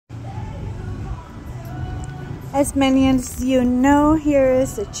As many as you know, here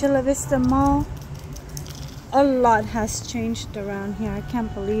is the Chula Vista Mall. A lot has changed around here. I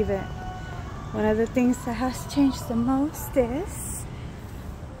can't believe it. One of the things that has changed the most is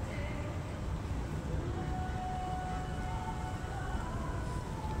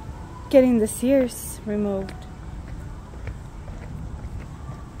getting the Sears removed.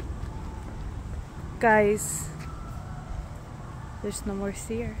 Guys, there's no more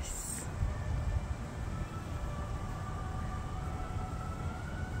Sears.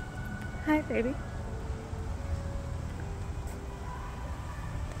 Hi, baby.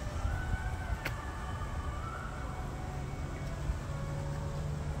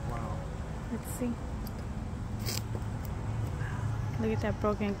 Wow. Let's see. Look at that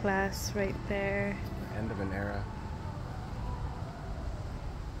broken glass right there. The end of an era.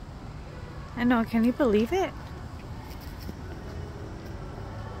 I know, can you believe it?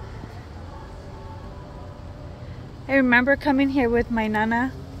 I remember coming here with my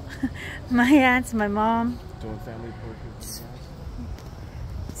nana, my aunts, my mom. Doing family portraits.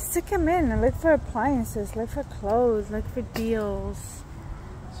 Just to come in and look for appliances, look for clothes, look for deals,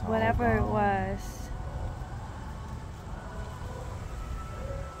 whatever it was.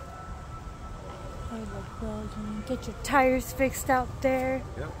 Get your tires fixed out there.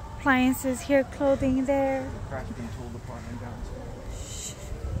 Yep. Appliances here, clothing there. The crafting tool department downstairs.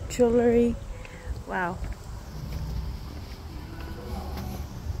 Jewelry. Wow.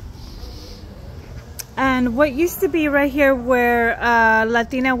 And what used to be right here where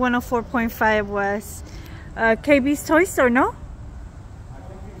Latina 104.5 was KB's Toy Store, no? I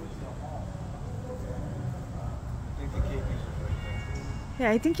think it was the hall. I think the KB's was right there.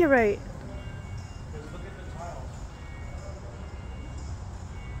 Yeah, I think you're right. Because look at the tiles.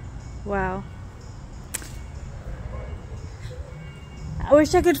 Wow. I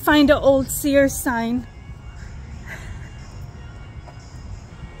wish I could find an old Sears sign.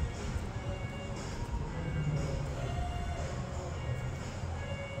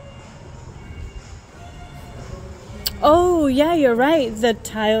 Oh, yeah, you're right. The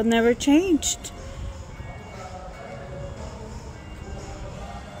tile never changed.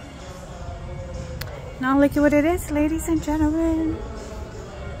 Now look at what it is, ladies and gentlemen.